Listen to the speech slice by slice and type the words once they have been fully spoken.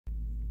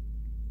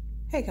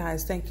Hey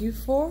guys, thank you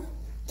for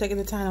taking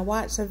the time to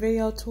watch the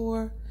video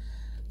tour.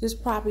 This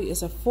property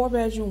is a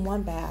 4-bedroom,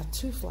 1-bath,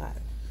 2-flat.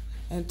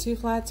 And 2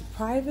 flats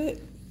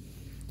private,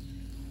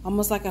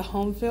 almost like a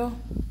home feel.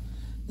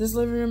 This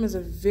living room is a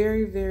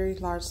very, very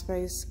large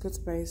space, good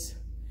space.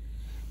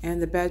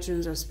 And the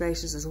bedrooms are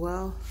spacious as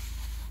well.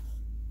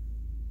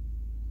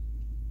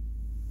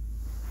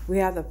 We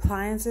have the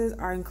appliances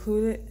are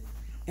included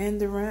in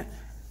the rent,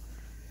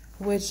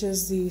 which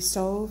is the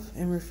stove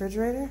and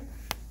refrigerator.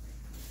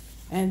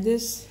 And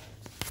this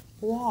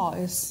wall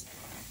is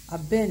a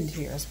bend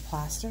here, it's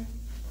plaster.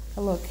 A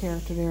little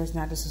character there is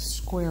not just a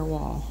square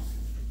wall,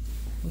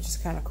 which is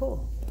kind of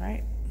cool,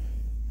 right?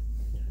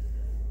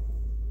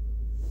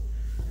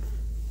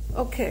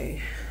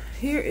 Okay,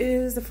 here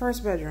is the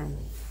first bedroom.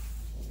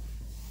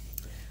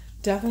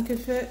 Definitely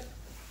could fit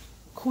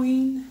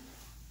queen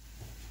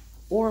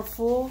or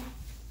full.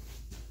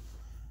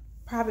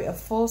 Probably a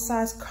full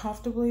size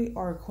comfortably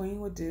or a queen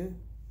would do.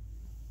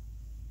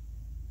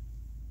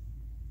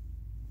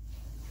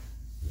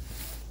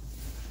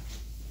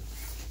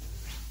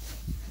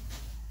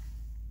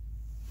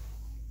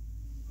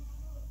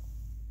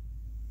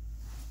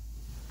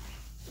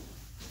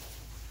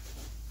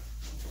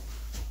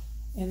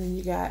 And then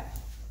you got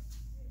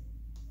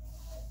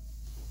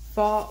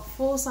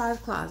full-size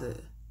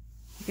closet.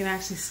 You can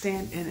actually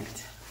stand in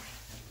it,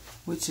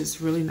 which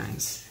is really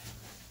nice.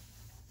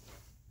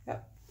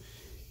 Yep.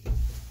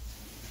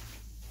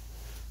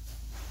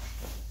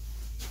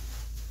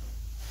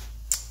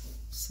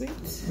 Sweet.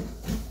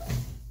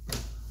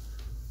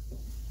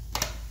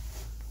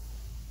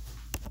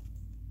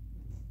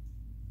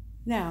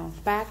 Now,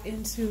 back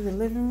into the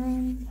living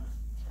room.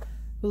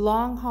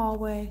 Long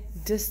hallway,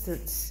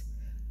 distance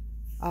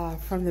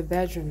from the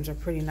bedrooms are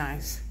pretty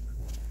nice.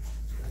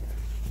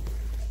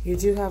 You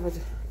do have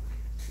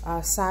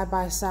a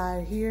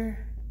side-by-side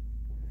here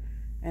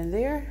and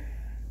there.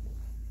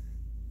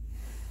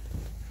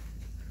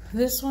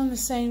 This one, the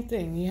same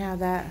thing. You have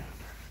that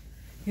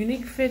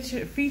unique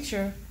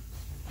feature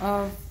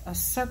of a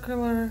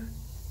circular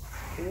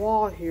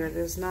wall here.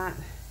 There's not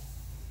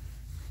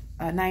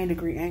a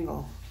 90-degree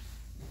angle.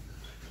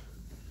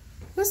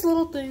 Just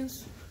little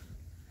things.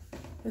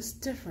 It's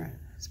different.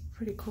 It's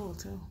pretty cool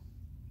too.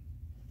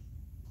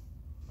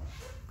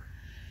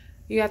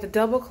 You got the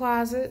double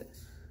closet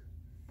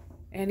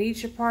in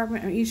each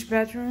apartment, or each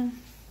bedroom.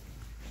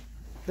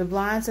 The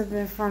blinds have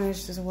been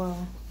furnished as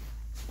well.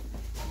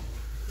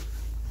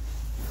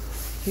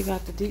 You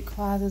got the deep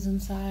closets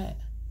inside.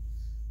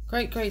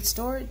 Great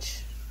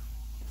storage.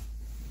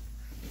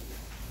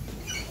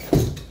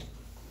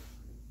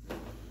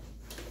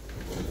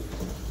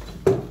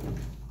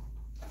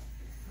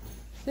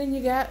 Then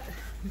you got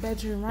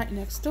bedroom right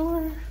next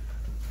door.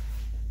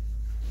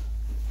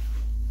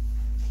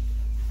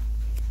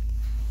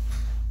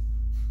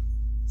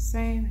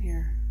 Same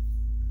here.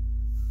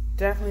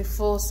 Definitely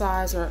full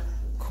size or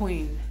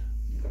queen.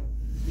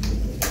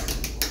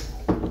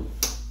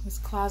 This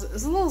closet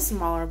is a little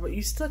smaller, but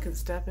you still can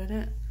step in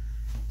it.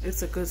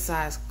 It's a good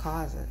size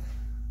closet.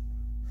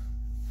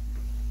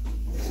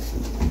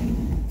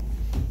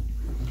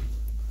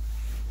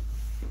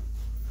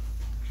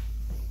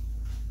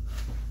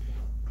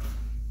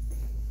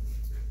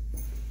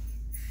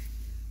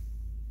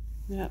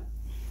 Yep.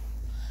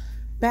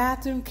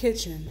 Bathroom,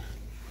 kitchen,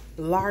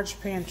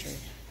 large pantry.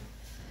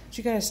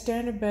 You got a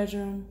standard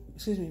bathroom,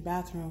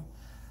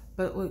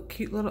 but with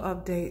cute little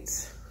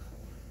updates.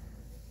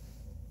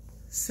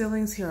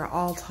 Ceilings here are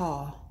all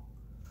tall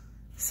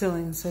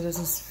ceilings, so it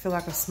doesn't feel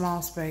like a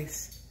small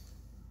space.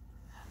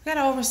 Got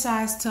an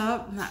oversized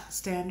tub, not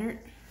standard.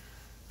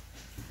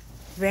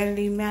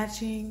 Vanity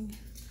matching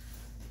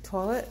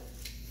toilet.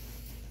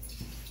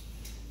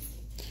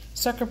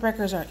 Circuit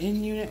breakers are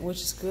in unit,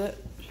 which is good.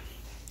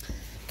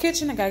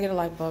 Kitchen, I gotta get a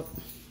light bulb,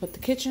 but the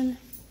kitchen.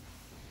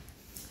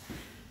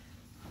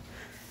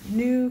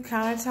 New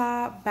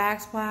countertop,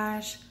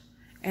 backsplash,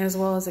 and as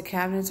well as the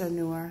cabinets are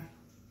newer.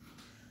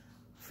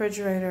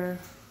 Refrigerator,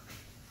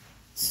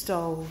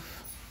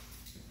 stove,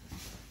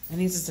 and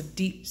this is a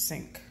deep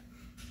sink,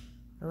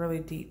 really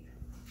deep.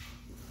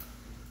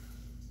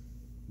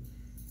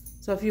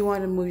 So if you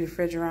wanted to move your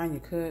fridge around, you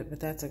could, but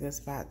that's a good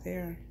spot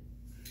there.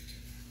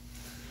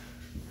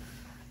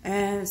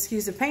 And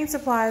excuse the paint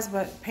supplies,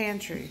 but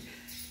pantry.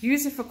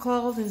 Use it for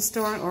clothing,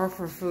 storing, or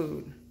for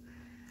food.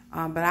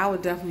 But I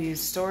would definitely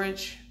use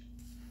storage.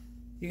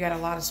 You got a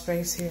lot of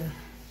space here.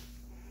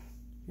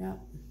 Yep.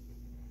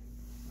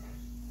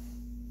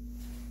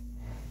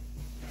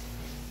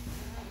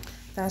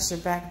 That's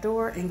your back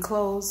door,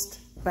 enclosed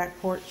back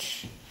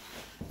porch.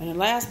 And the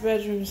last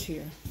bedroom is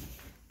here.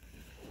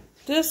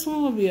 This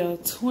one will be a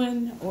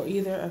twin or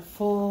either a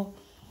full.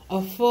 A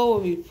full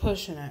will be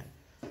pushing it.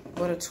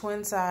 But a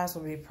twin size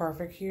will be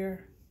perfect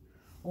here.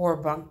 Or a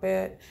bunk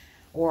bed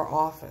or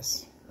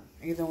office.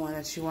 Either one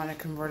that you want to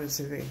convert it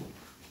to be.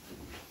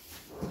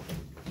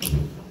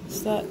 It's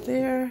that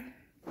there.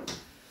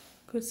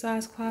 Good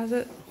size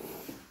closet.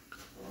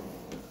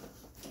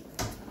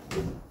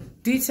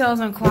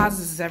 Details on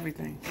closets is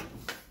everything.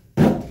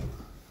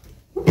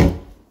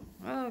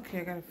 Okay,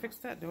 I gotta fix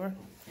that door.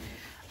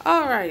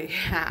 Alrighty.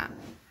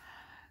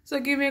 So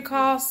give me a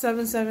call,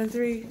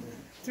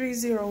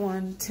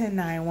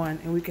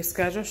 773-301-1091, and we can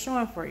schedule a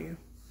showing for you.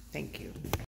 Thank you.